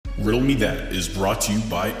Riddle Me That is brought to you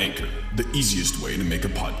by Anchor, the easiest way to make a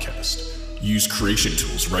podcast. Use creation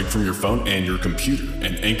tools right from your phone and your computer,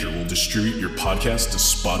 and Anchor will distribute your podcast to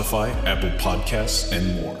Spotify, Apple Podcasts,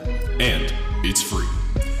 and more. And it's free.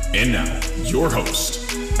 And now, your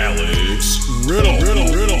host, Alex Riddle.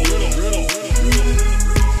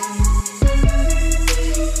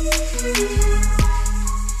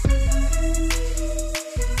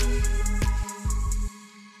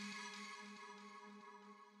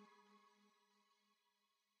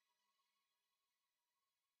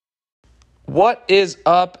 What is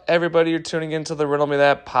up, everybody? You're tuning into the Riddle Me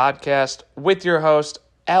That podcast with your host,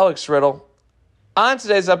 Alex Riddle. On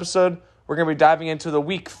today's episode, we're going to be diving into the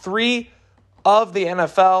week 3 of the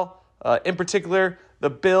NFL. In particular, the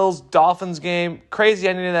Bills-Dolphins game. Crazy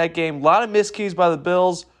ending to that game. A lot of miscues by the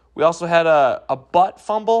Bills. We also had a butt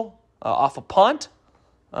fumble off a punt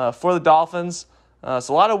for the Dolphins.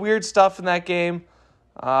 So a lot of weird stuff in that game.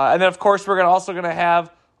 And then, of course, we're also going to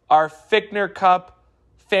have our Fichtner Cup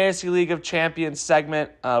Fantasy League of Champions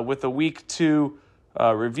segment with a week 2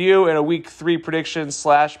 review and a week 3 predictions /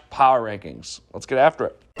 power rankings. Let's get after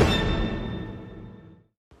it.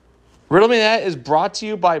 Riddle Me That is brought to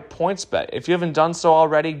you by PointsBet. If you haven't done so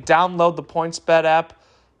already, download the PointsBet app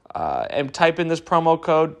and type in this promo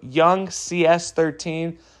code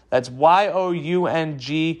YoungCS13. That's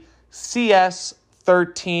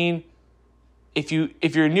YOUNGCS13. If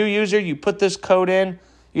you're a new user, you put this code in.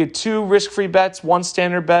 You get 2 risk-free bets, 1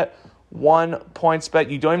 standard bet, 1 points bet.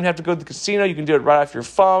 You don't even have to go to the casino. You can do it right off your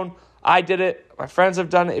phone. I did it. My friends have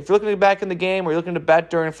done it. If you're looking to get back in the game or you're looking to bet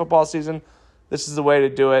during football season, this is the way to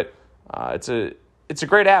do it. It's a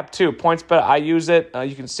great app, too. PointsBet, I use it.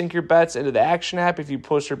 You can sync your bets into the Action app if you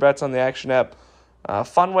post your bets on the Action app.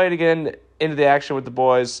 Fun way to get into the action with the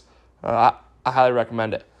boys. I highly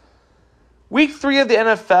recommend it. Week 3 of the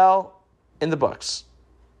NFL in the books.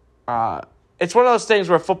 It's one of those things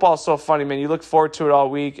where football is so funny, man. You look forward to it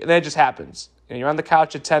all week, and then it just happens. You're on the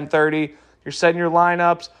couch at 10:30. You're setting your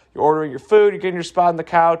lineups. You're ordering your food. You're getting your spot on the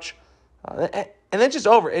couch. And then it's just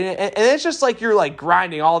over. And it's just like you're like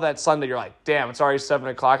grinding all that Sunday. You're like, damn, it's already 7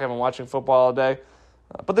 o'clock. I've been watching football all day.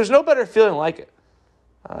 But there's no better feeling like it.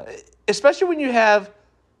 Especially when you have,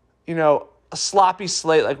 a sloppy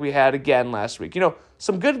slate like we had again last week.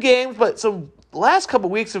 Some good games, but some last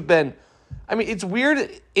couple weeks have been... it's weird.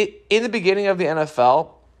 In the beginning of the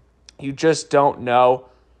NFL, you just don't know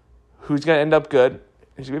who's going to end up good.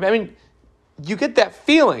 You get that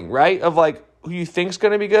feeling, right, of like who you think's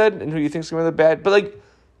going to be good and who you think's going to be bad. But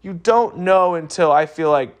you don't know until I feel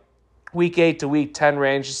like week 8 to week 10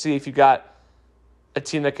 range to see if you got a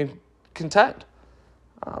team that can contend.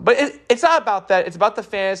 But it's not about that. It's about the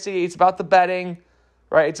fantasy. It's about the betting,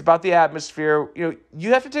 right? It's about the atmosphere. You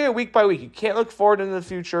have to take it week by week. You can't look forward into the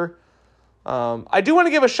future. I do want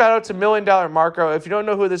to give a shout out to $1 Million Marco. If you don't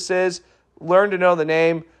know who this is, learn to know the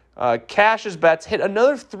name. Cash his bets. Hit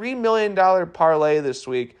another $3 million parlay this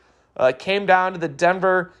week. Came down to the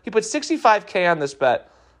Denver. He put $65K on this bet.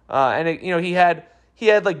 He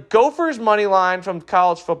had like Gophers money line from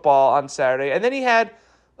college football on Saturday, and then he had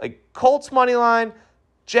like Colts money line,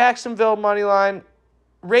 Jacksonville money line,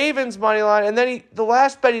 Ravens money line, and then the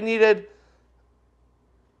last bet he needed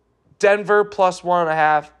Denver plus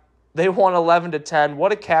 1.5. They won 11-10.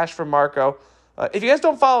 What a cash for Marco. If you guys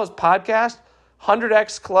don't follow his podcast,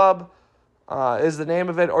 100X Club is the name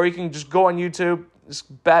of it, or you can just go on YouTube,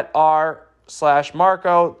 just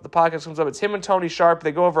BetR/Marco. The podcast comes up. It's him and Tony Sharp.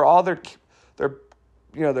 They go over all their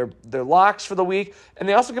locks for the week, and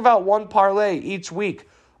they also give out one parlay each week,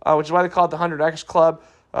 which is why they call it the 100X Club.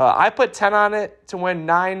 I put 10 on it to win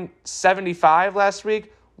 $975 last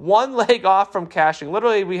week. 1 leg off from cashing.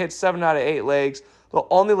 Literally, we hit 7 out of 8 legs. The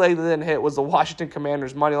only leg that didn't hit was the Washington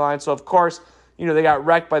Commanders money line. So, of course, they got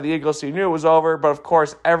wrecked by the Eagles, so you knew it was over. But, of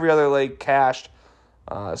course, every other leg cashed.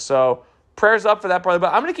 So, prayers up for that, brother.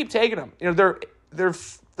 But I'm going to keep taking them. They're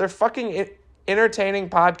fucking entertaining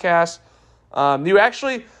podcasts. I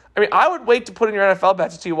would wait to put in your NFL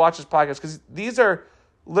bets until you watch this podcast because these are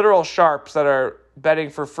literal sharps that are betting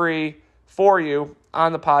for free for you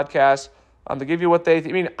on the podcast to give you what they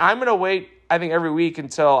think. I'm going to wait, I think, every week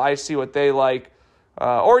until I see what they like.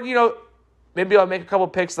 Maybe I'll make a couple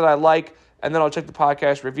picks that I like, and then I'll check the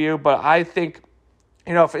podcast review. But I think,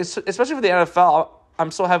 especially for the NFL, I'm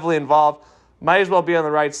so heavily involved. Might as well be on the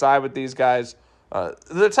right side with these guys.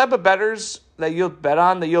 The type of bettors that you'll bet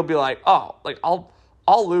on that you'll be like, oh, like I'll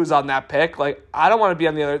lose on that pick. Like I don't want to be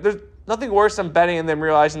on the other. There's nothing worse than betting and then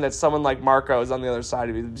realizing that someone like Marco is on the other side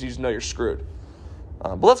of you. You just know you're screwed.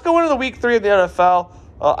 But let's go into the week 3 of the NFL.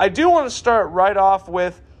 I do want to start right off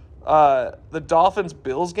with the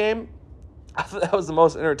Dolphins-Bills game. I thought that was the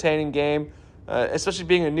most entertaining game, especially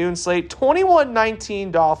being a noon slate.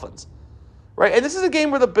 21-19 Dolphins, right? And this is a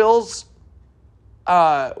game where the Bills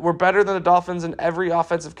were better than the Dolphins in every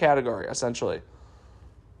offensive category, essentially,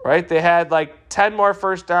 right? They had like 10 more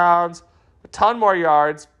first downs, a ton more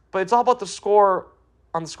yards, but it's all about the score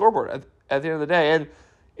on the scoreboard at the end of the day. And,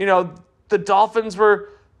 you know, the Dolphins were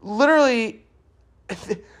literally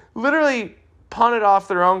punted off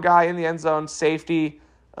their own guy in the end zone, safety.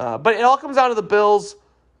 But it all comes down to the Bills'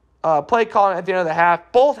 play calling at the end of the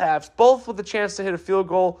half. Both halves, both with a chance to hit a field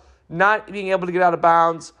goal, not being able to get out of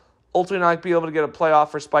bounds, ultimately not being able to get a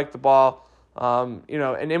playoff or spike the ball. You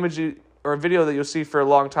know, an image or a video that you'll see for a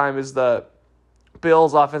long time is the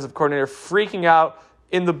Bills' offensive coordinator freaking out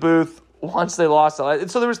in the booth once they lost it.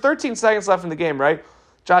 And so there was 13 seconds left in the game, right?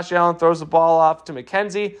 Josh Allen throws the ball off to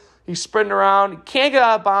McKenzie. He's sprinting around. He can't get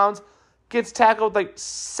out of bounds. Gets tackled with like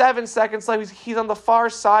 7 seconds left. He's on the far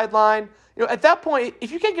sideline. You know, at that point,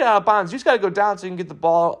 if you can't get out of bounds, you just got to go down so you can get the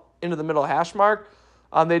ball into the middle hash mark.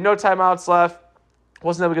 They had no timeouts left.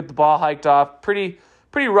 Wasn't able to get the ball hiked off. Pretty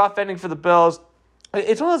rough ending for the Bills.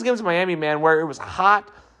 It's one of those games in Miami, man, where it was hot,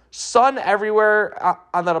 sun everywhere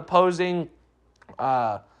on that opposing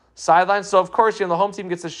sideline. So, of course, you know, the home team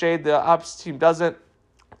gets the shade. The opposite team doesn't.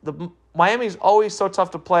 Miami's always so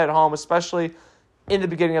tough to play at home, especially in the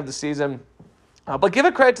beginning of the season. But give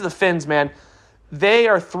it credit to the Finns, man. They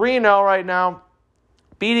are 3-0 right now,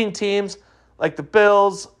 beating teams like the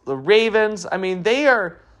Bills, the Ravens. I mean,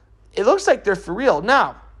 it looks like they're for real.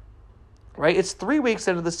 Now, right, it's 3 weeks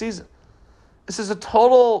into the season. This is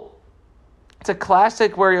it's a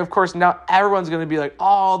classic where, of course, now everyone's going to be like,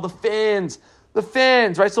 oh, the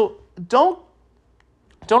Finns, right? So don't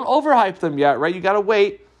overhype them yet, right? You got to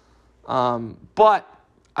wait. But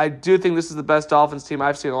I do think this is the best Dolphins team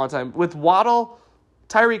I've seen in a long time. With Waddle,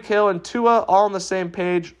 Tyreek Hill, and Tua all on the same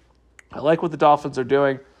page, I like what the Dolphins are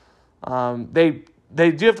doing.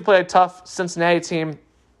 They do have to play a tough Cincinnati team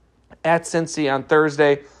at Cincy on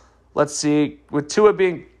Thursday. Let's see. With Tua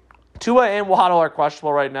and Waddle are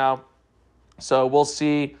questionable right now, so we'll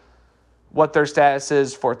see what their status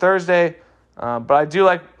is for Thursday. But I do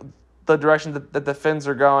like the direction that the Finns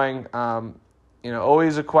are going. You know,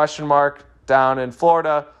 always a question mark down in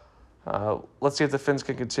Florida. Let's see if the Finns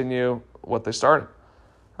can continue what they started.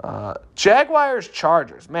 Jaguars,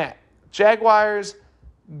 Chargers. Man, Jaguars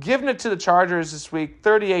giving it to the Chargers this week,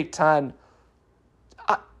 38-10.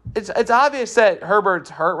 It's obvious that Herbert's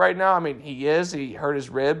hurt right now. I mean, he is. He hurt his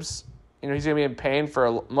ribs. You know, he's going to be in pain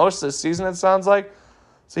for most of the season, it sounds like.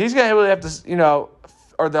 So he's going to really have to, you know,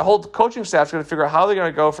 or the whole coaching staff's going to figure out how they're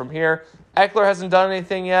going to go from here. Eckler hasn't done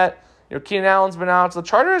anything yet. You know, Keenan Allen's been out. So the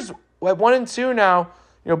Chargers at 1-2 now.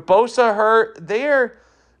 You know, Bosa hurt.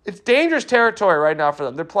 It's dangerous territory right now for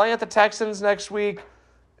them. They're playing at the Texans next week.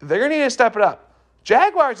 They're going to need to step it up.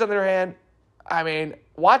 Jaguars, on the other hand, I mean,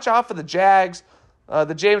 watch out for the Jags.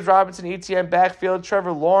 The James Robinson, ETN backfield,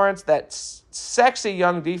 Trevor Lawrence, that sexy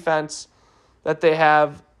young defense that they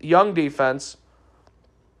have. Young defense.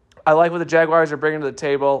 I like what the Jaguars are bringing to the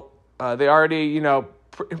table. They already, you know,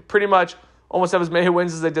 pretty much almost have as many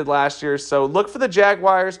wins as they did last year. So look for the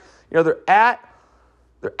Jaguars. You know, they're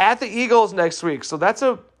at the Eagles next week. So that's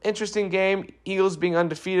an interesting game. Eagles being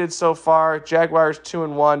undefeated so far. Jaguars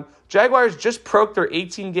 2-1. Jaguars just broke their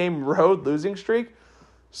 18-game road losing streak.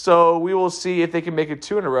 So we will see if they can make it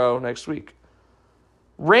 2 in a row next week.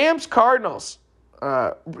 Rams, Cardinals.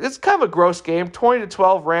 It's kind of a gross game.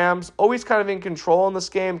 20-12 Rams. Always kind of in control in this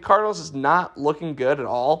game. Cardinals is not looking good at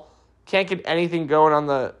all. Can't get anything going on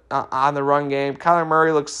the run game. Kyler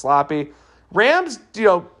Murray looks sloppy. Rams, you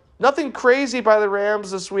know, nothing crazy by the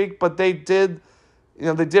Rams this week, but they did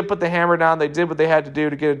put the hammer down. They did what they had to do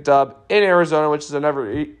to get a dub in Arizona, which is a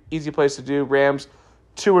never easy place to do. Rams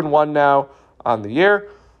 2-1 now on the year.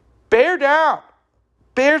 Bear down.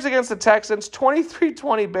 Bears against the Texans,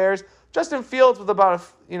 23-20 Bears. Justin Fields with about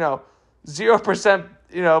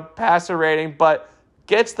 0% passer rating, but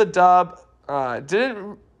gets the dub.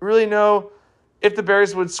 Didn't really know if the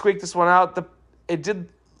Bears would squeak this one out. It did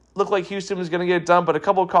look like Houston was going to get it done, but a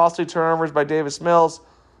couple of costly turnovers by Davis Mills.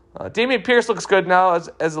 Dameon Pierce looks good now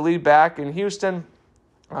as the lead back in Houston.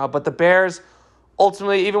 But the Bears,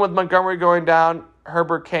 ultimately, even with Montgomery going down,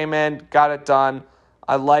 Herbert came in, got it done.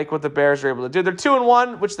 I like what the Bears are able to do. They're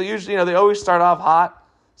 2-1, which they usually, they always start off hot.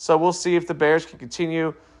 So we'll see if the Bears can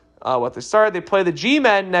continue what they started. They play the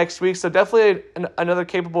G-Men next week, so definitely another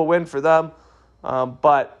capable win for them.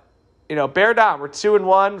 But bear down. We're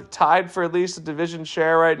 2-1, tied for at least a division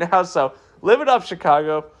share right now. So live it up,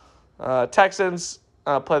 Chicago. Texans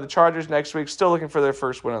play the Chargers next week. Still looking for their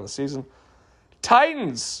first win on the season.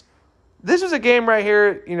 Titans this was a game right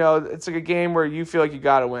here, it's like a game where you feel like you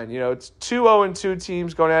got to win. It's 2 0-2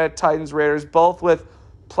 teams going at it, Titans, Raiders, both with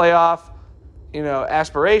playoff,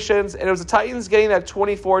 aspirations. And it was the Titans getting that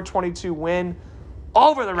 24-22 win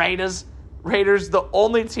over the Raiders. Raiders, the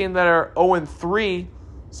only team that are 0-3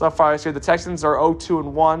 so far this year. The Texans are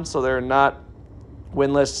 0-2-1, so they're not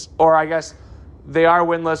winless. Or I guess they are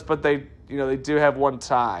winless, but they do have one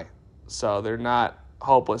tie, so they're not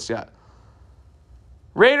hopeless yet.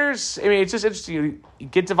 Raiders, it's just interesting. You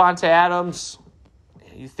get Devontae Adams.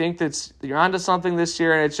 You think that you're onto something this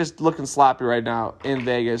year, and it's just looking sloppy right now in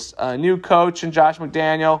Vegas. New coach and Josh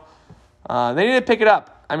McDaniel. They need to pick it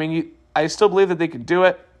up. I still believe that they can do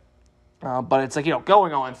it, but it's like,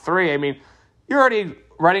 going 0-3. You're already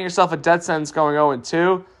writing yourself a death sentence going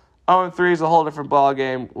 0-2. 0-3 is a whole different ball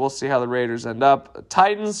game. We'll see how the Raiders end up.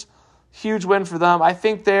 Titans, huge win for them. I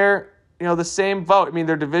think they're, the same vote.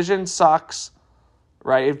 Their division sucks.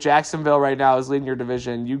 Right, if Jacksonville right now is leading your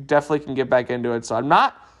division, you definitely can get back into it. So I'm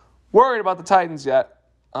not worried about the Titans yet.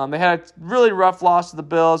 They had a really rough loss to the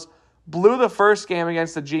Bills. Blew the first game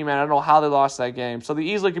against the G-Men. I don't know how they lost that game. So they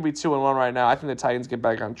easily could be 2-1 right now. I think the Titans get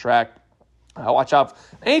back on track. Watch out.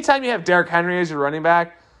 Anytime you have Derrick Henry as your running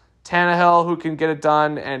back, Tannehill who can get it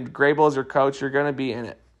done, and Grable as your coach, you're going to be in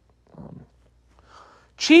it.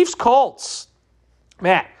 Chiefs-Colts.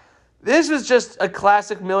 Man. This was just a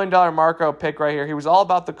classic $1 million Marco pick right here. He was all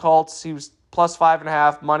about the Colts. He was plus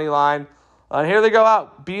 5.5 money line. And here they go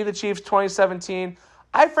out, beating the Chiefs 2017.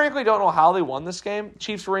 I frankly don't know how they won this game.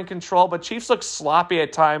 Chiefs were in control, but Chiefs looked sloppy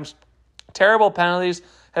at times. Terrible penalties.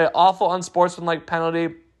 Had an awful unsportsmanlike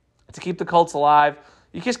penalty to keep the Colts alive.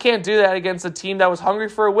 You just can't do that against a team that was hungry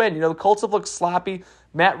for a win. The Colts have looked sloppy.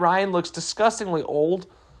 Matt Ryan looks disgustingly old.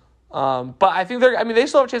 But I think they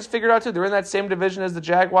still have a chance to figure it out too. They're in that same division as the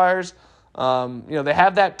Jaguars. They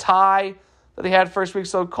have that tie that they had first week.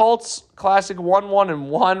 So Colts classic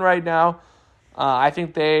 1-1-1 right now. I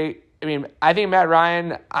think Matt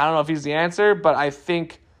Ryan, I don't know if he's the answer, but I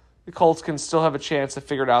think the Colts can still have a chance to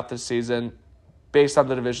figure it out this season based on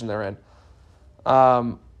the division they're in.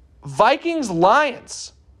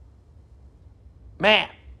 Vikings-Lions. Man.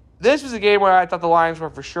 This was a game where I thought the Lions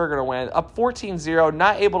were for sure going to win. Up 14-0,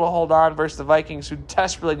 not able to hold on versus the Vikings, who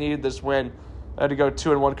desperately needed this win to go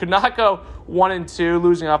 2-1. Could not go 1-2,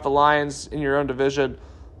 losing off the Lions in your own division.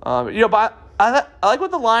 But I like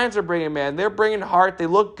what the Lions are bringing, man. They're bringing heart. They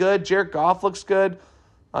look good. Jared Goff looks good.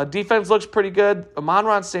 Defense looks pretty good.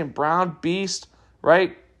 Amon-Ra St. Brown, beast,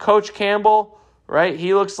 right? Coach Campbell, right?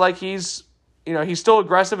 He looks like he's still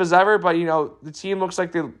aggressive as ever, but, the team looks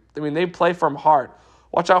like they play from heart.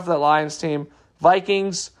 Watch out for that Lions team.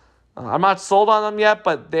 Vikings, I'm not sold on them yet,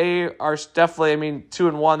 but they are definitely,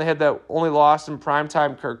 2-1. They had that only loss in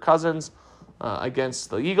primetime Kirk Cousins against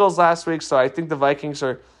the Eagles last week, so I think the Vikings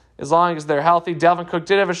are, as long as they're healthy. Dalvin Cook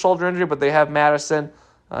did have a shoulder injury, but they have Madison.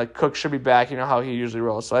 Cook should be back, how he usually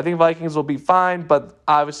rolls. So I think Vikings will be fine, but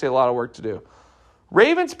obviously a lot of work to do.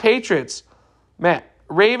 Ravens-Patriots. Man,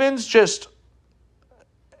 Ravens just,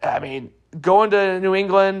 going to New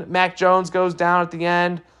England, Mac Jones goes down at the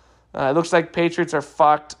end. It looks like Patriots are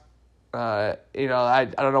fucked. I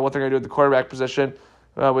don't know what they're going to do at the quarterback position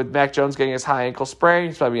with Mac Jones getting his high ankle sprain.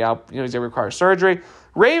 He's probably out. He's going to require surgery.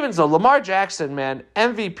 Ravens, though, Lamar Jackson, man,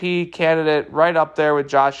 MVP candidate right up there with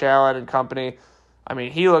Josh Allen and company.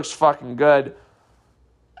 He looks fucking good.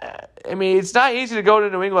 It's not easy to go to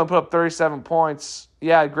New England and put up 37 points.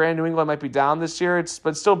 Yeah, granted, New England might be down this year,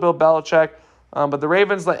 but still Bill Belichick. But the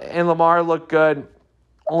Ravens and Lamar look good.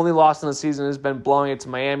 Only loss in the season has been blowing it to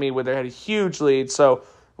Miami, where they had a huge lead. So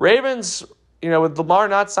Ravens, with Lamar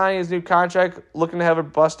not signing his new contract, looking to have a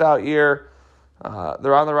bust-out year,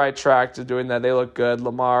 they're on the right track to doing that. They look good.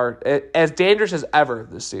 Lamar, as dangerous as ever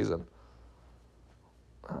this season.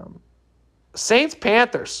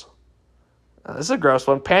 Saints-Panthers. This is a gross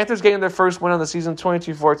one. Panthers getting their first win of the season,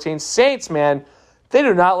 22-14. Saints, man, they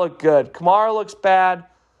do not look good. Kamara looks bad.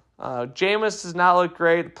 Jameis does not look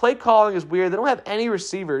great. The play calling is weird. They don't have any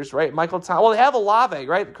receivers, right? Michael Thomas. Well, they have Olave,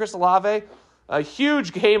 right? Chris Olave. A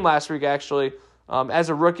huge game last week, actually. As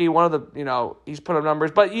a rookie, one of the, he's put up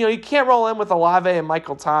numbers. But, you can't roll in with Olave and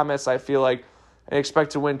Michael Thomas, I feel like, and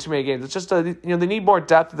expect to win too many games. It's just, they need more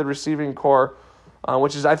depth of the receiving core,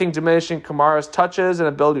 which is, I think, diminishing Kamara's touches and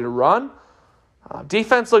ability to run.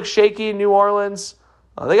 Defense looks shaky in New Orleans.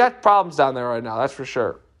 They got problems down there right now, that's for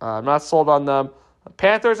sure. I'm not sold on them.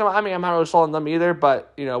 Panthers, I'm not really sold on them either,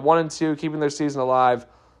 but, 1-2, keeping their season alive.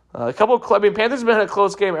 Panthers have been in a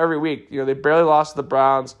close game every week. They barely lost to the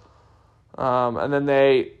Browns. And then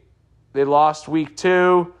they lost week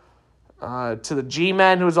 2. to the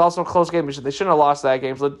G-Men, who was also a close game. They shouldn't have lost that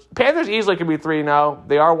game. So the Panthers easily could be 3-0.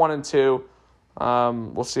 They are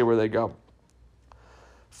 1-2. We'll see where they go.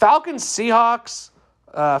 Falcons-Seahawks.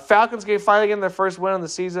 Falcons finally getting their first win of the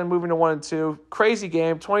season, moving to 1-2. Crazy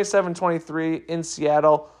game, 27-23 in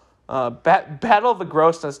Seattle. Battle of the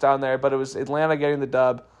grossness down there, but it was Atlanta getting the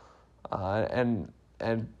dub. And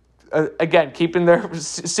again, keeping their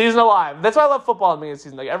season alive. That's why I love football in the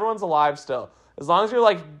season. Like, everyone's alive still. As long as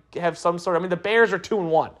you're have some sort of, the Bears are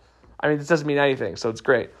 2-1. This doesn't mean anything, so it's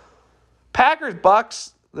great. Packers,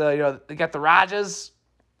 Bucks, they got the Rodgers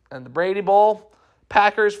and the Brady Bowl.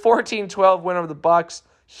 Packers 14-12 win over the Bucks.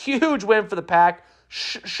 Huge win for the Pack.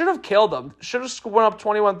 Should have killed them. Should have went up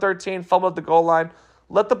 21-13, fumbled at the goal line.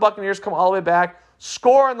 Let the Buccaneers come all the way back.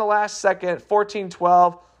 Score in the last second,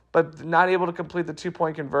 14-12, but not able to complete the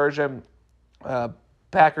 2-point conversion.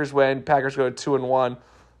 Packers win. Packers go to 2-1.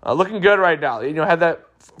 Looking good right now. Had that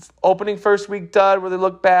opening first week dud where they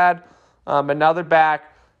looked bad, and now they're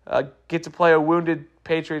back. Get to play a wounded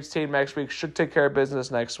Patriots team next week. Should take care of business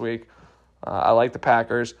next week. I like the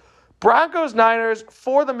Packers. Broncos-Niners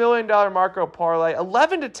for the $1 million Marco parlay.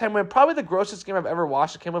 11-10 win. Probably the grossest game I've ever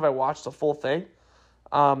watched. I can't believe I watched the full thing.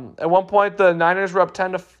 At one point, the Niners were up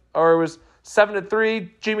 7-3.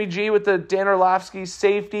 Jimmy G with the Dan Orlovsky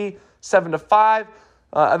safety, 7-5.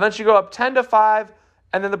 Eventually go up 10-5.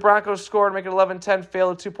 And then the Broncos scored, make it 11-10, fail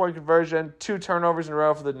a 2-point conversion, 2 turnovers in a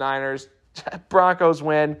row for the Niners. Broncos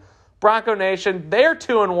win. Bronco Nation, they're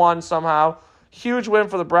 2-1 somehow. Huge win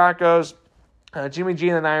for the Broncos. Jimmy G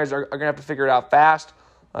and the Niners are going to have to figure it out fast.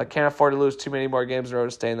 Can't afford to lose too many more games in a row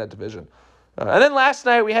to stay in that division. And then last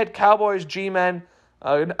night we had Cowboys G-Men.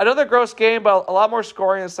 Another gross game, but a lot more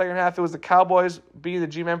scoring in the second half. It was the Cowboys beating the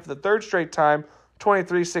G-Men for the third straight time,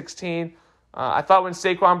 23-16. I thought when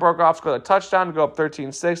Saquon broke off, scored a touchdown to go up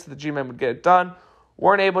 13-6, the G-Men would get it done.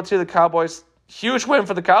 Weren't able to. The Cowboys, huge win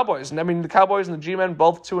for the Cowboys. And the Cowboys and the G-Men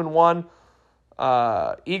both 2-1.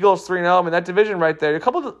 Eagles 3-0. That division right there. A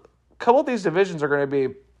couple of these divisions are going to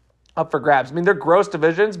be up for grabs. They're gross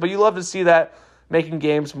divisions, but you love to see that making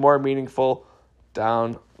games more meaningful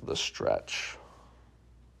down the stretch.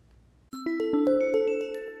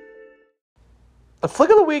 The flick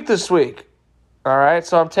of the week this week. All right,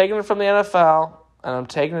 so I'm taking it from the NFL, and I'm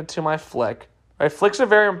taking it to my flick. All right, flicks are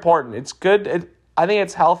very important. It's good. I think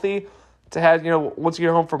it's healthy to have, once you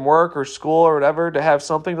get home from work or school or whatever, to have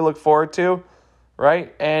something to look forward to,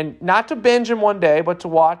 right? And not to binge in one day, but to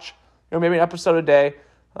watch, maybe an episode a day.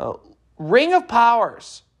 Ring of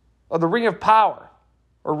Powers, or the Ring of Power,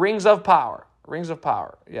 or Rings of Power. Rings of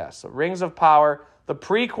Power, yes. So Rings of Power, the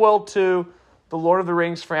prequel to the Lord of the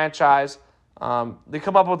Rings franchise. They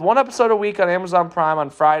come up with one episode a week on Amazon Prime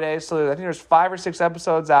on Fridays, so I think there's 5 or 6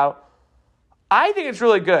 episodes out. I think it's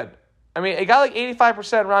really good. It got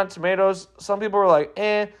 85% Rotten Tomatoes. Some people were like,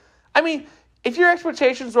 eh. If your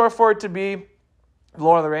expectations were for it to be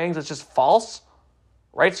Lord of the Rings, it's just false,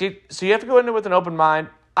 right? So you have to go into it with an open mind.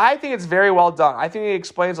 I think it's very well done. I think it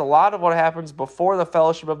explains a lot of what happens before the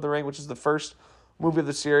Fellowship of the Ring, which is the first movie of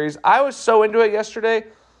the series. I was so into it yesterday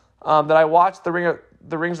that I watched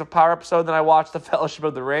the Rings of Power episode, then I watched the Fellowship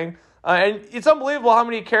of the Ring. And it's unbelievable how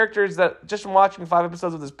many characters that, just from watching 5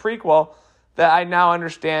 episodes of this prequel, that I now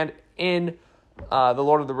understand in the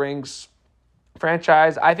Lord of the Rings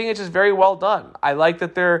franchise. I think it's just very well done. I like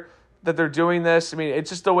that they're doing this. It's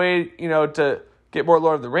just a way, to get more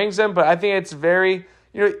Lord of the Rings in, but I think it's very,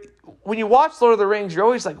 when you watch Lord of the Rings, you're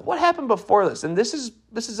always like, what happened before this? And this is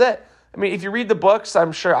it. If you read the books,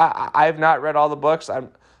 I'm sure, I have not read all the books.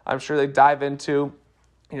 I'm sure they dive into,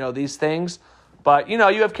 these things. But, you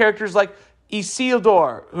have characters like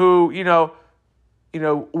Isildur, who,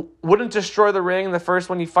 wouldn't destroy the ring in the first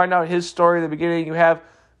one. You find out his story at the beginning. You have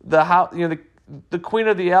the Queen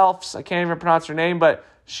of the Elves. I can't even pronounce her name, but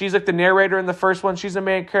she's like the narrator in the first one. She's a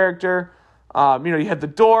main character. You have the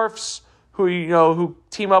dwarfs who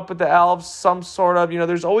team up with the elves, some sort of.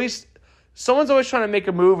 There's always someone's always trying to make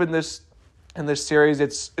a move in this series.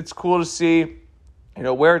 It's cool to see,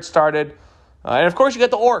 where it started. And of course you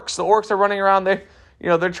got the orcs. The orcs are running around there.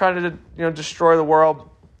 They're trying to destroy the world.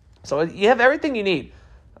 So you have everything you need.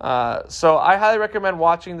 So I highly recommend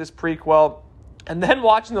watching this prequel and then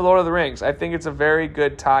watching The Lord of the Rings. I think it's a very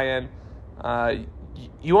good tie-in.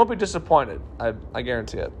 You won't be disappointed. I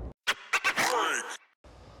guarantee it.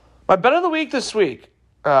 My bet of the week this week.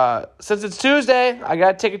 Since it's Tuesday, I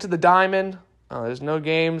got to take it to the Diamond. There's no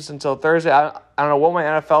games until Thursday. I don't know what my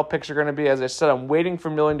NFL picks are going to be. As I said, I'm waiting for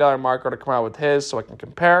 $1 Million Marco to come out with his so I can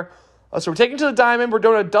compare. So we're taking to the Diamond. We're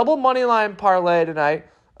doing a double money line parlay tonight.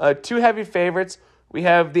 2 heavy favorites. We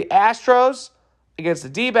have the Astros against the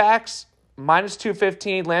D-backs. minus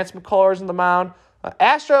 215. Lance McCullers in the mound.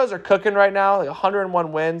 Astros are cooking right now, like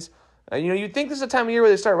 101 wins. You'd think this is a time of year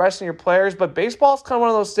where they start resting your players, but baseball's kind of one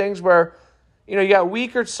of those things where, you got a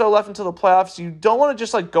week or so left until the playoffs. You don't want to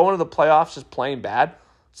just go into the playoffs just playing bad.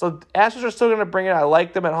 So Astros are still going to bring it. I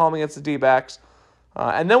like them at home against the D-backs.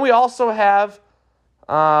 And then we also have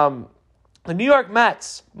the New York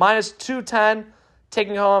Mets, minus 210,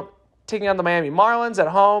 taking on the Miami Marlins at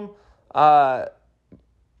home.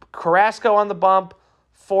 Carrasco on the bump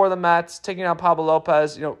for the Mets, taking on Pablo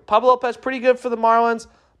Lopez. Pablo Lopez pretty good for the Marlins,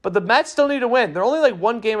 but the Mets still need to win. They're only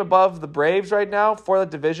one game above the Braves right now for the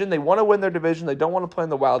division. They want to win their division. They don't want to play in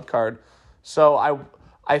the wild card. So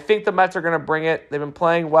I think the Mets are going to bring it. They've been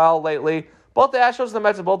playing well lately. Both the Astros and the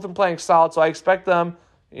Mets have both been playing solid, so I expect them,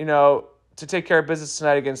 to take care of business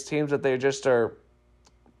tonight against teams that they just are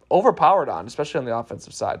overpowered on, especially on the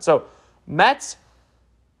offensive side. So Mets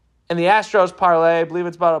and the Astros parlay, I believe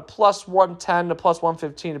it's about a plus 110 to plus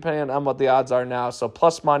 115, depending on what the odds are now. So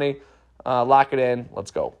plus money, lock it in.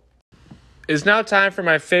 Let's go. It's now time for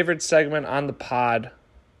my favorite segment on the pod,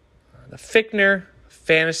 the Fichtner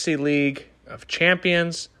Fantasy League of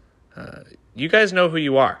Champions. You guys know who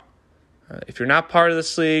you are. If you're not part of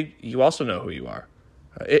this league, you also know who you are.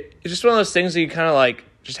 It's just one of those things that you kind of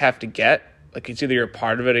just have to get. It's either you're a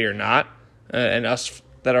part of it or you're not. And us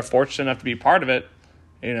that are fortunate enough to be part of it,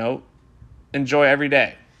 enjoy every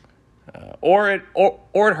day. Or it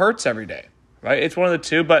hurts every day, right? It's one of the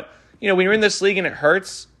two. But, when you're in this league and it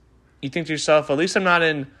hurts, you think to yourself, at least I'm not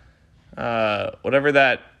in whatever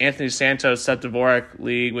that Anthony Santos, Seth Dvorak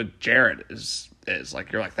league with Jared is.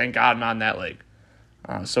 You're thank God I'm not in that league.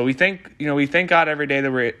 So we thank God every day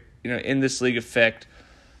that we're, in this league of Ficht.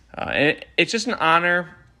 And it's just an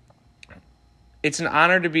honor. It's an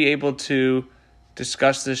honor to be able to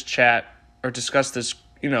discuss this chat or discuss this,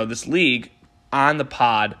 this league on the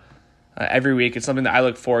pod every week. It's something that I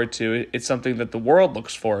look forward to. It's something that the world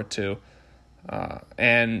looks forward to.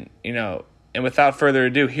 And without further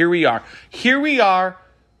ado, here we are. Here we are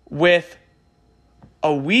with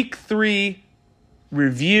a week 3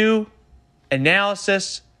 review,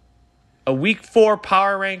 analysis, a week 4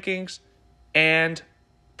 power rankings, and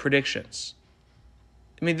predictions.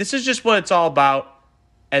 This is just what it's all about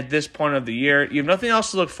at this point of the year. You have nothing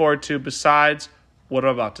else to look forward to besides what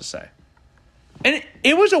I'm about to say. And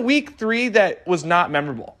it was a week 3 that was not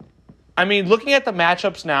memorable. Looking at the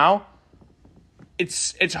matchups now,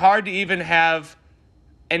 it's hard to even have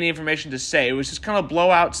any information to say. It was just kind of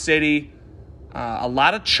blowout city, a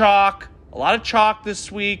lot of chalk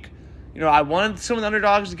this week. I wanted some of the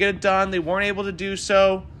underdogs to get it done. They weren't able to do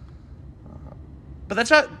so. But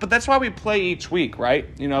that's why we play each week, right?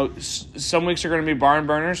 Some weeks are going to be barn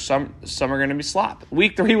burners. Some are going to be slop.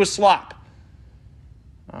 Week 3 was slop,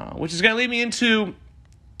 which is going to lead me into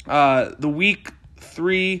the week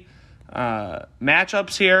 3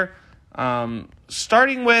 matchups here.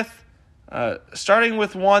 Starting with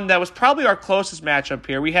one that was probably our closest matchup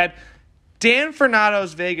here. We had Dan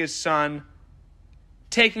Fernando's Vegas Sun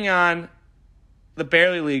taking on the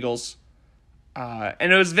Barely Legals.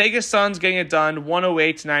 And it was Vegas Suns getting it done,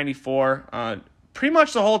 108-94. Pretty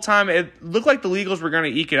much the whole time, it looked like the Legals were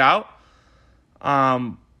going to eke it out.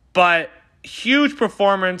 But huge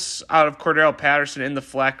performance out of Cordero Patterson in the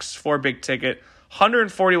flex for big ticket.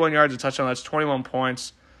 141 yards, a touchdown, that's 21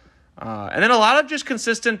 points. And then a lot of just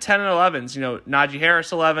consistent 10 and 11s. Najee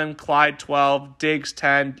Harris 11, Clyde 12, Diggs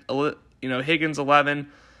 10, Higgins 11,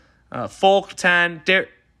 Folk 10,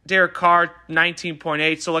 Derek Carr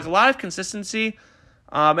 19.8. So a lot of consistency.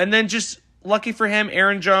 And then just lucky for him,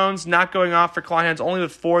 Aaron Jones not going off for Kleinhans, only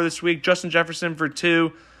with 4 this week. Justin Jefferson for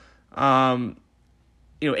 2.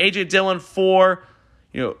 AJ Dillon 4.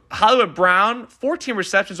 Hollywood Brown 14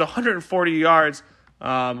 receptions, 140 yards.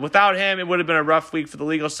 Without him, it would have been a rough week for the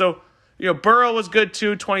Legals. So, Burrow was good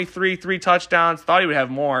too, 23, 3 touchdowns. Thought he would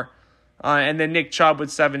have more. And then Nick Chubb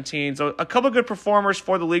with 17. So a couple good performers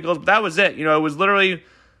for the Legals, but that was it. It was literally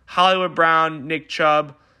Hollywood Brown, Nick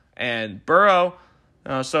Chubb, and Burrow.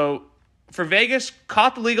 So for Vegas,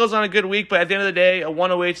 caught the Legals on a good week, but at the end of the day, a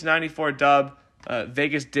 108-94 dub.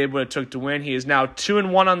 Vegas did what it took to win. He is now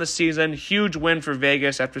 2-1 on the season. Huge win for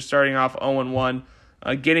Vegas after starting off 0-1.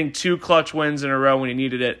 Getting 2 clutch wins in a row when he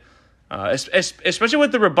needed it. Especially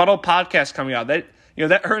with the Rebuttal podcast coming out. That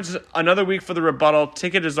earns another week for the Rebuttal.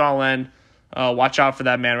 Ticket is all in. Watch out for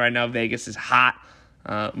that man right now. Vegas is hot.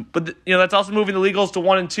 But that's also moving the Legals to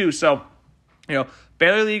 1-2. So,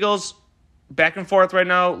 Baylor Legals back and forth right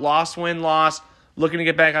now. Loss, win, loss. Looking to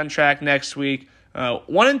get back on track next week.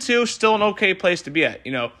 1-2, still an okay place to be at.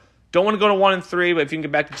 Don't want to go to 1-3, but if you can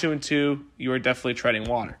get back to 2-2, you are definitely treading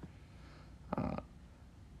water.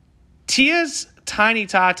 Tia's Tiny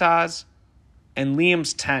Tatas and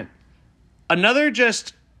Liam's Tent. Another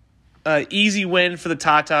just easy win for the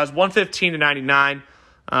Tatas, 115-99.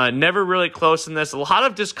 Never really close in this. A lot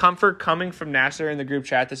of discomfort coming from Nasser in the group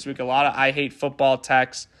chat this week. A lot of I hate football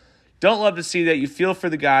texts. Don't love to see that. You feel for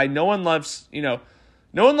the guy. No one loves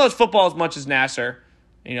football as much as Nasser.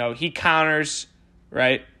 He counters,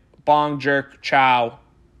 right? Bong, jerk, chow,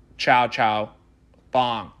 chow, chow,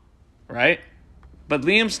 bong, right? But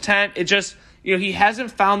Liam's Tent, it just, he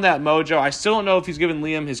hasn't found that mojo. I still don't know if he's given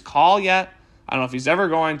Liam his call yet. I don't know if he's ever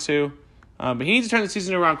going to. But he needs to turn the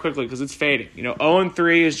season around quickly because it's fading.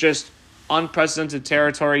 0-3 is just unprecedented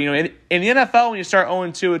territory. In the NFL, when you start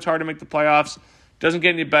 0-2, it's hard to make the playoffs. Doesn't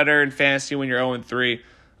get any better in fantasy when you're 0-3.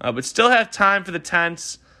 But still have time for the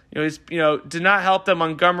Tents. Did not help that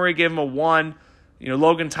Montgomery gave him a 1.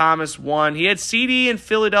 Logan Thomas 1. He had CD and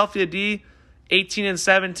Philadelphia D, 18 and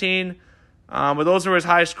 17. But those were his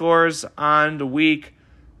high scores on the week.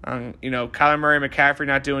 Kyler Murray, McCaffrey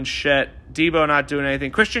not doing shit. Debo not doing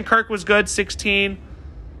anything. Christian Kirk was good, 16.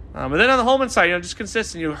 But then on the Holman side, just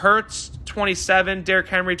consistent. Hurts, 27. Derrick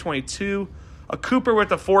Henry, 22. A Cooper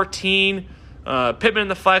with a 14. Pittman in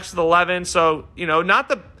the flex with 11. So, not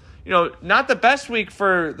the best week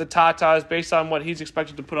for the Tatas based on what he's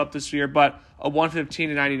expected to put up this year, but a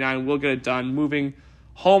 115-99 will get it done, moving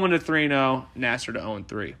Holman to 3-0, Nasser to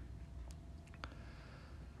 0-3.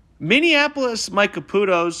 Minneapolis, Mike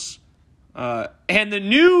Caputo's, and the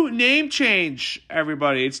new name change,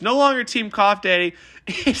 everybody. It's no longer Team Cough Daddy.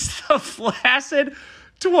 It's the Flaccid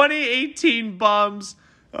 2018 Bums,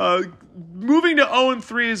 moving to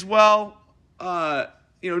 0-3 as well.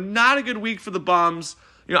 Not a good week for the Bums.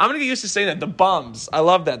 I'm going to get used to saying that, the Bums. I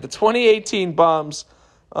love that. The 2018 Bums.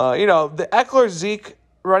 The Eckler-Zeke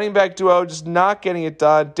running back duo just not getting it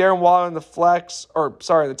done. Darren Waller in the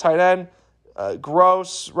the tight end.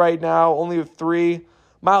 Gross right now, only with 3.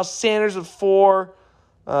 Miles Sanders with 4.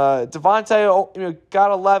 Devontae,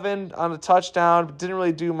 got 11 on a touchdown, but didn't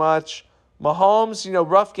really do much. Mahomes,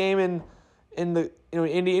 rough game in the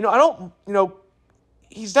Indy.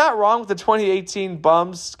 He's not wrong with the 2018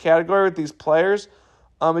 Bums category with these players.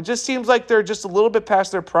 It just seems like they're just a little bit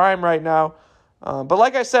past their prime right now. But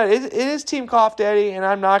like I said, it is Team Cough Daddy, and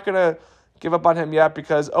I'm not going to give up on him yet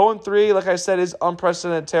because 0-3, like I said, is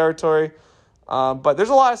unprecedented territory. But there's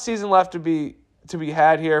a lot of season left to be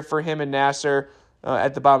had here for him and Nasser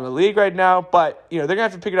at the bottom of the league right now. But they're gonna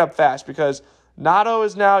have to pick it up fast because Nato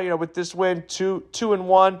is now with this win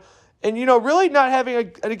 2-1, and really not having a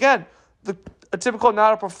typical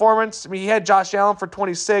Nato performance. I mean, he had Josh Allen for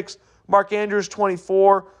 26, Mark Andrews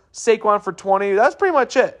 24, Saquon for 20. That's pretty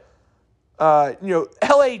much it.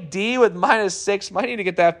 LAD with -6 might need to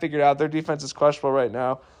get that figured out. Their defense is questionable right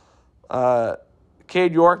now.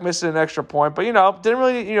 Cade York missing an extra point, but didn't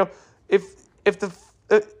really if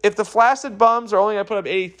the Flaccid Bums are only going to put up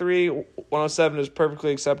 83, 107 is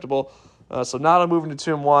perfectly acceptable. So Nada moving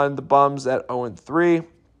to 2-1, the Bums at 0-3.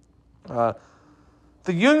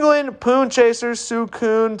 The Yunglin Poon Chasers, Sue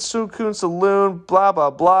Coon Saloon, blah blah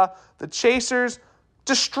blah. The Chasers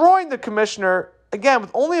destroying the Commissioner again with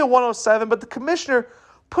only a 107, but the Commissioner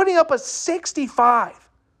putting up a 65.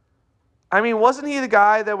 I mean, wasn't he the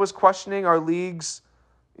guy that was questioning our league's,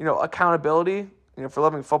 accountability, for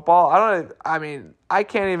loving football? I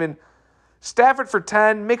can't even. Stafford for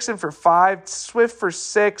 10, Mixon for 5, Swift for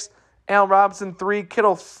 6, Allen Robinson 3,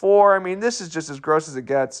 Kittle 4. I mean, this is just as gross as it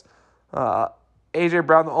gets. A.J.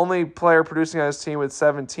 Brown, the only player producing on his team with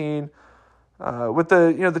 17. With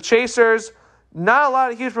the Chasers, not a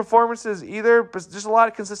lot of huge performances either, but just a lot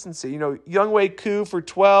of consistency. Younghoe Koo for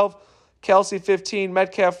 12. Kelsey 15,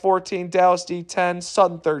 Metcalf 14, Dallas D 10,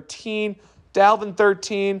 Sutton 13, Dalvin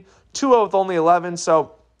 13, Tua with only 11.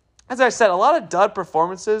 So, as I said, a lot of dud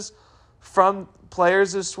performances from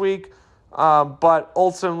players this week. But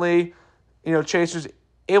ultimately, Chasers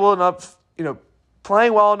able enough,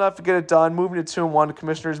 playing well enough to get it done, moving to 2-1. The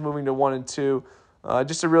Commissioners moving to 1-2.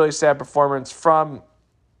 Just a really sad performance from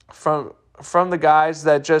the guys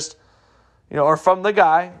that just, or from the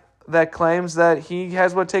guy that claims that he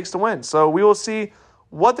has what it takes to win. So we will see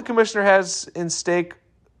what the Commissioner has in stake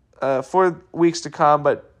for weeks to come,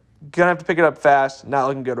 but going to have to pick it up fast. Not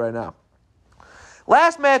looking good right now.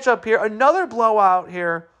 Last matchup here, another blowout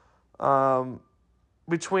here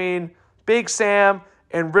between Big Sam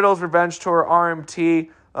and Riddle's Revenge Tour,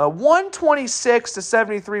 RMT.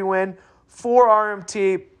 126-73 win for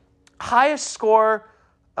RMT. Highest score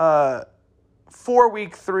for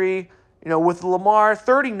week 3. With Lamar,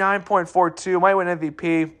 39.42, might win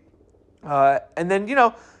MVP. And then,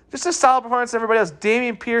 just a solid performance from everybody else.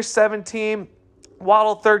 Dameon Pierce, 17.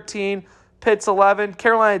 Waddle, 13. Pitt's 11,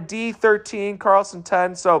 Carolina D 13, Carlson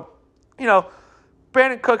 10. So,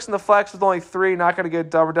 Brandon Cooks in the flex with only 3, not going to get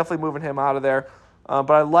it done. We're definitely moving him out of there.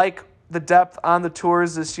 But I like the depth on the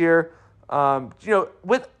tours this year.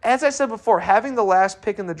 As I said before, having the last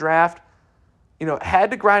pick in the draft,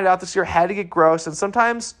 had to grind it out this year, had to get Gross. And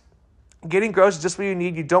sometimes getting Gross is just what you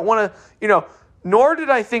need. You don't want to, nor did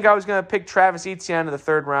I think I was going to pick Travis Etienne in the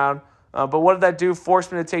 3rd round. But what did that do?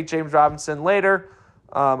 Forced me to take James Robinson later.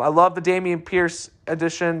 I love the Dameon Pierce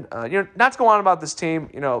addition. Not to go on about this team.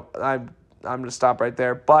 I'm going to stop right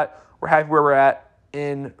there. But we're happy where we're at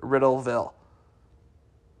in Riddleville.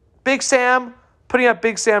 Big Sam, putting up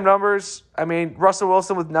Big Sam numbers. I mean, Russell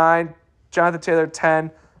Wilson with 9, Jonathan Taylor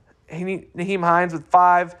 10, Nyheim Hines with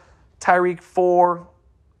 5, Tyreek 4,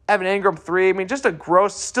 Evan Ingram 3. I mean, just a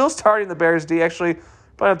gross, still starting the Bears D. Actually,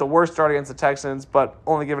 probably not the worst start against the Texans, but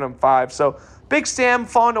only giving them 5. So Big Sam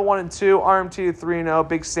falling to 1-2, RMT to 3-0.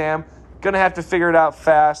 Big Sam going to have to figure it out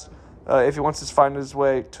fast if he wants to find his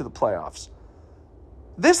way to the playoffs.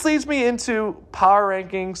 This leads me into power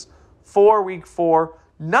rankings for Week 4.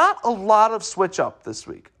 Not a lot of switch up this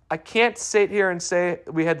week. I can't sit here and say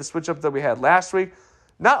we had the switch up that we had last week.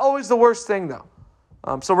 Not always the worst thing, though.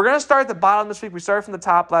 So we're going to start at the bottom this week. We started from the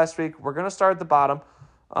top last week. We're going to start at the bottom.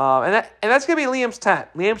 And that's going to be Liam's 10.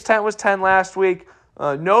 Liam's 10 was 10 last week.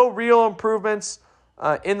 No real improvements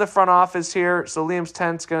in the front office here. So Liam's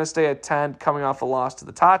 10 is going to stay at 10, coming off a loss to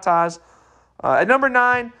the Tatas. At number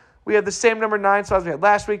 9, we have the same number 9 spots we had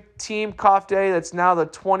last week. Team Cough Day. That's now the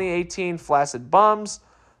 2018 Flaccid Bums.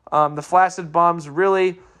 The Flaccid Bums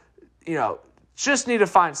really, just need to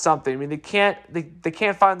find something. I mean, they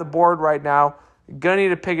can't find the board right now. Gonna need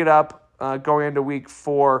to pick it up going into Week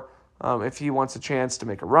 4 if he wants a chance to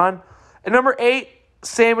make a run. At number 8,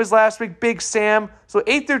 same as last week, Big Sam. So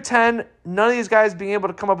 8 through 10, none of these guys being able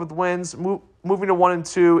to come up with wins. Moving to 1 and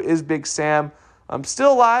 2 is Big Sam.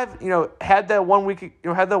 Still alive. Had that 1 week.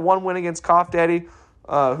 Had that 1 win against Cough Daddy,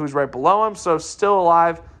 who's right below him. So still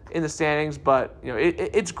alive in the standings, but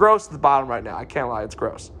it's gross at the bottom right now. I can't lie, it's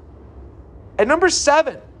gross. At number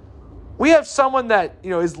 7, we have someone that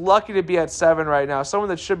is lucky to be at 7 right now. Someone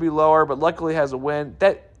that should be lower, but luckily has a win.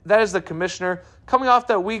 That is the commissioner coming off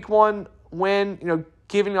that Week 1 win.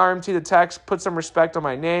 Giving RMT the text, put some respect on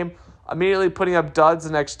my name. Immediately putting up duds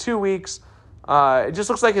the next 2 weeks. It just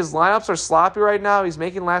looks like his lineups are sloppy right now. He's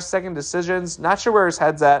making last-second decisions. Not sure where his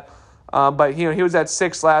head's at. But he was at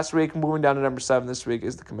 6 last week, moving down to number 7 this week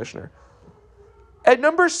is the commissioner. At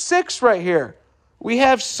number 6 right here, we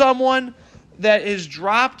have someone that is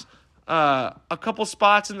dropped a couple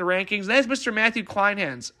spots in the rankings. That is Mr. Matthew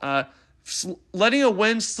Kleinhans. Letting a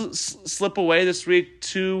win slip away this week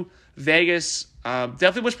to Vegas.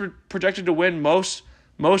 Definitely was projected to win most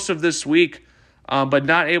of this week, but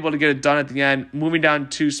not able to get it done at the end. Moving down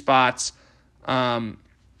 2 spots.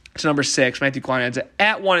 To number 6, Matthew Kleinhans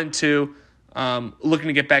at 1 and 2, looking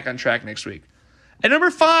to get back on track next week. At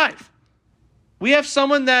number 5, we have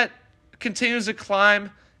someone that continues to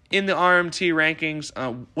climb in the RMT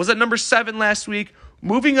rankings. Was at number 7 last week,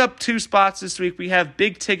 moving up 2 spots this week. We have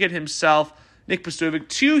big ticket himself, Nick Pastuvic.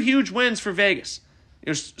 2 huge wins for Vegas.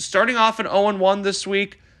 Starting off an 0-1 this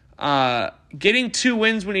week, getting 2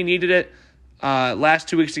 wins when he needed it. Last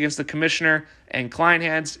 2 weeks against the commissioner and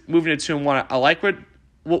Kleinhans, moving to 2-1. I like what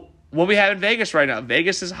we have in Vegas right now.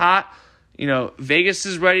 Vegas is hot. Vegas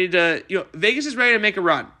is ready to make a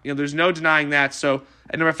run. There's no denying that. So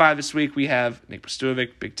at number 5 this week, we have Nick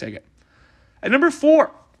Pastuvic, big ticket. At number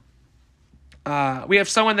 4, we have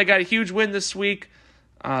someone that got a huge win this week,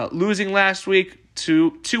 losing last week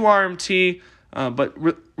to RMT, but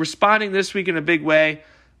responding this week in a big way.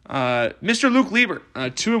 Mr. Luke Lieber,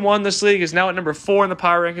 2-1 this league, is now at number 4 in the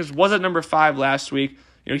power rankings. Was at number 5 last week.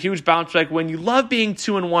 Huge bounce back win. You love being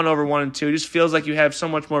 2-1 over 1 and 2. It just feels like you have so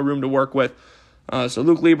much more room to work with. So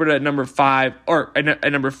Luke Lieber at number 5, or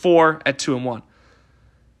at number 4 at 2-1.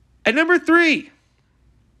 At number 3,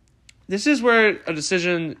 this is where a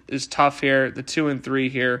decision is tough here. The 2 and 3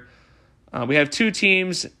 here. We have 2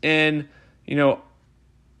 teams in,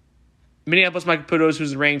 Minneapolis Mike Caputos,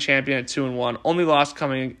 who's the reigning champion at 2-1, only loss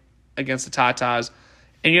coming against the Tatas,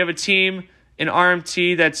 and you have a team in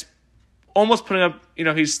RMT that's almost putting up,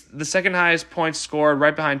 he's the second highest points scored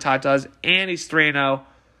right behind Tatas, and he's 3-0.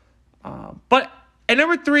 But at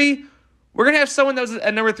number 3, we're going to have someone that was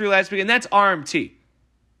at number 3 last week, and that's RMT.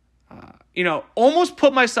 Almost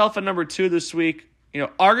put myself at number 2 this week.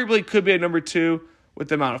 Arguably could be at number 2 with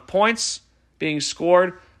the amount of points being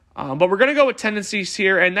scored. But we're going to go with tendencies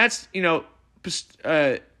here, and that's,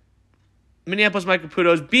 Minneapolis Mike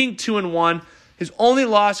Caputos being 2-1. His only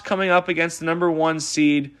loss coming up against the number 1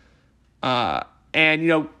 seed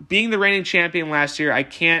And, being the reigning champion last year, I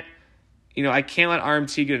can't let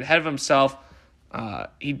RMT get ahead of himself.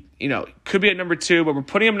 He could be at number 2, but we're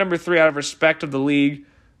putting him number 3 out of respect of the league.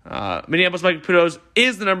 Minneapolis Mike Caputo's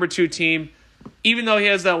is the number 2 team, even though he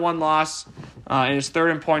has that one loss and is third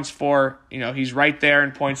in points for. He's right there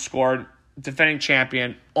in points scored, defending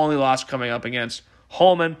champion, only loss coming up against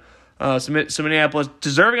Holman. So Minneapolis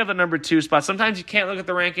deserving of the number 2 spot. Sometimes you can't look at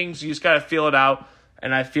the rankings; you just got to feel it out.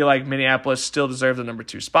 And I feel like Minneapolis still deserves the number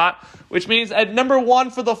 2 spot, which means at number 1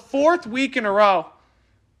 for the 4th week in a row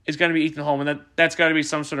is going to be Ethan Holman. That's got to be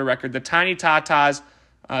some sort of record. The Tiny Tatas,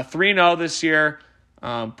 3-0 this year,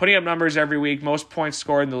 putting up numbers every week, most points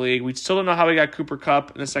scored in the league. We still don't know how we got Cooper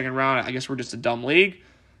Kupp in the second round. I guess we're just a dumb league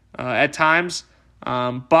at times.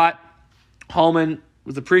 But Holman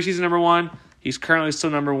was the preseason number 1. He's currently still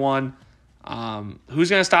number 1. Who's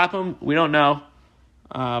going to stop him? We don't know.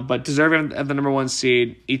 But deserving of the number 1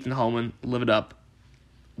 seed, Ethan Holman, live it up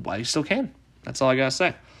while you still can. That's all I got to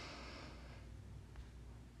say.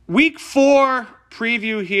 Week 4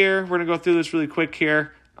 preview here. We're going to go through this really quick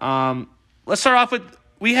here. Let's start off with,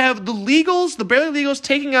 we have the Legals, the Barely Legals,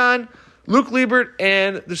 taking on Luke Liebert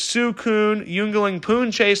and the Sue Kuhn Yungeling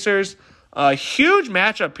Poon Chasers. A huge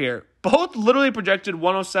matchup here. Both literally projected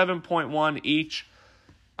 107.1 each.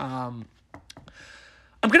 I'm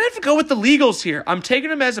going to have to go with the Legals here. I'm taking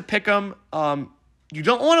them as a pick'em. You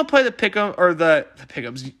don't want to play the pick'em or the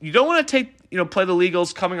pick'ems. You don't want to play the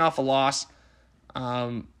Legals coming off a loss.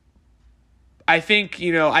 I think,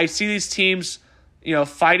 I see these teams,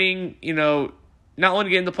 fighting, not only to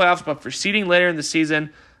get in the playoffs, but for seeding later in the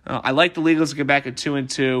season. I like the Legals to get back at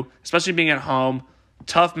 2-2, especially being at home.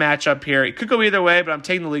 Tough matchup here. It could go either way, but I'm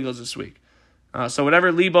taking the Legals this week. So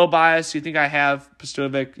whatever Lebo bias you think I have,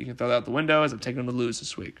 Pastovic, you can throw that out the window as I'm taking them to lose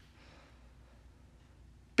this week.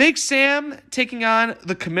 Big Sam taking on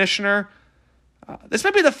the Commissioner. This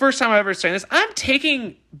might be the first time I've ever saying this. I'm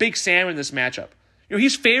taking Big Sam in this matchup.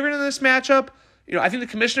 He's favored in this matchup. I think the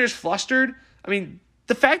Commissioner is flustered. I mean,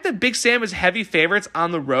 the fact that Big Sam is heavy favorites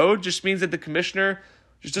on the road just means that the Commissioner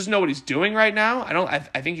just doesn't know what he's doing right now.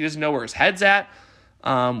 I think he doesn't know where his head's at.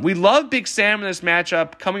 We love Big Sam in this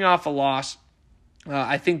matchup, coming off a loss.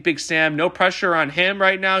 I think Big Sam, no pressure on him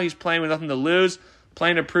right now. He's playing with nothing to lose,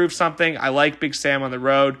 playing to prove something. I like Big Sam on the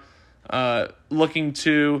road, looking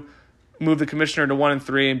to move the Commissioner to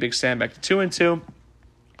 1-3 and Big Sam back to 2-2.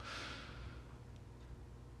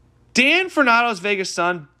 Dan Fornado's Vegas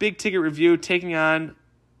Sun, big ticket review, taking on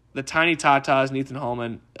the Tiny Tatas and Ethan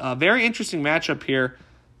Holman. Very interesting matchup here.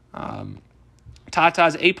 Tatas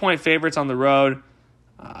 8-point favorites on the road.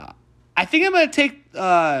 I think I'm going to take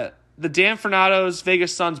the Dan Fornado's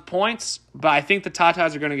Vegas Suns points, but I think the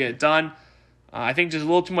Tatas are going to get it done. I think just a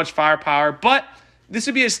little too much firepower, but this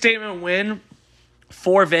would be a statement win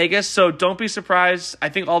for Vegas, so don't be surprised. I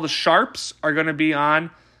think all the sharps are going to be on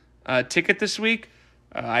ticket this week.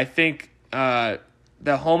 I think that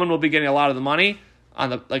Holman will be getting a lot of the money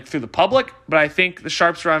through the public, but I think the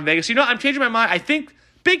sharps are on Vegas. I'm changing my mind. I think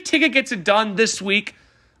big ticket gets it done this week.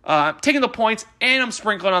 I'm taking the points, and I'm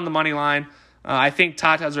sprinkling on the money line. I think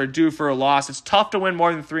Tatas are due for a loss. It's tough to win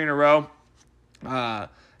more than 3 in a row.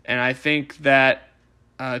 And I think that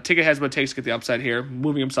Ticket has what it takes to get the upside here,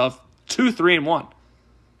 moving himself 2-3-1.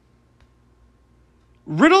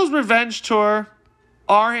 Riddle's Revenge Tour,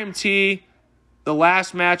 RMT, the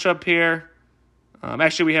last matchup here.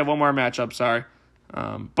 Actually, we have one more matchup, sorry.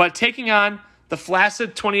 But taking on the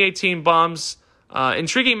Flaccid 2018 Bums.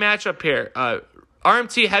 Intriguing matchup here.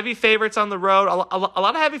 RMT, heavy favorites on the road. A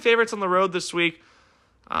lot of heavy favorites on the road this week.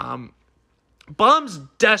 Bums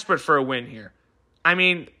desperate for a win here. I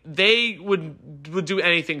mean, they would do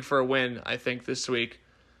anything for a win, I think, this week.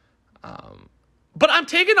 But I'm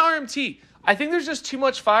taking RMT. I think there's just too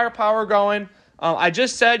much firepower going. I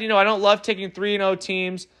just said, I don't love taking 3-0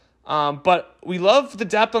 teams. But we love the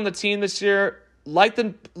depth on the team this year. Like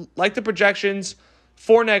the projections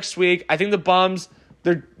for next week. I think the Bums,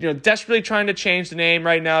 they're desperately trying to change the name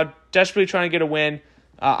right now, desperately trying to get a win.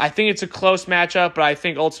 I think it's a close matchup, but I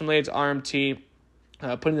think ultimately it's RMT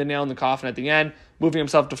putting the nail in the coffin at the end, moving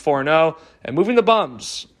himself to 4-0, and moving the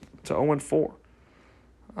Bums to 0-4.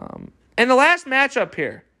 And the last matchup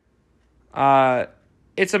here,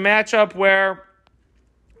 it's a matchup where,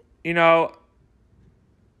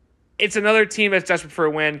 it's another team that's desperate for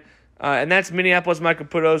a win, and that's Minneapolis Mike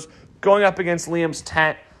Caputo's going up against Liam's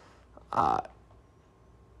Tent. The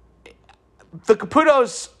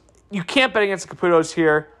Caputos, you can't bet against the Caputos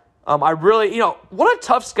here. I really, what a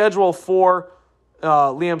tough schedule for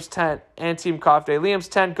Liam's Tent and Team Coffee Day. Liam's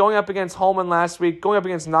Tent going up against Holman last week, going up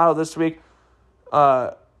against Nato this week.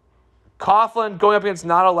 Coughlin going up against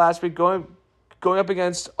Nato last week, going going up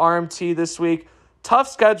against RMT this week. Tough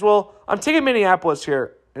schedule. I'm taking Minneapolis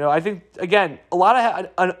here. I think, again,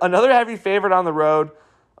 another heavy favorite on the road.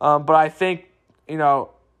 But I think,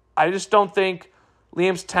 I just don't think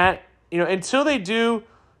Liam's tent, until they do,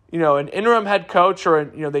 an interim head coach or,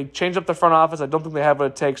 they change up the front office, I don't think they have what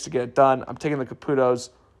it takes to get it done. I'm taking the Caputos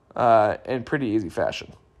in pretty easy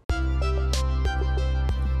fashion.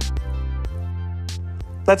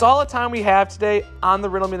 That's all the time we have today on the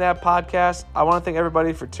Riddle Me That podcast. I want to thank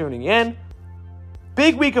everybody for tuning in.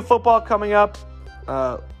 Big week of football coming up.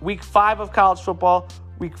 Week 5 of college football.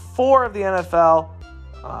 Week 4 of the NFL.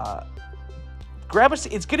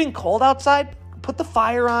 It's getting cold outside. Put the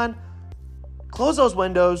fire on. Close those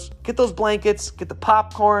windows. Get those blankets. Get the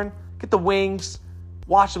popcorn. Get the wings.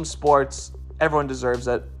 Watch some sports. Everyone deserves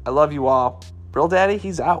it. I love you all. Riddle Daddy,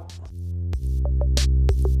 he's out.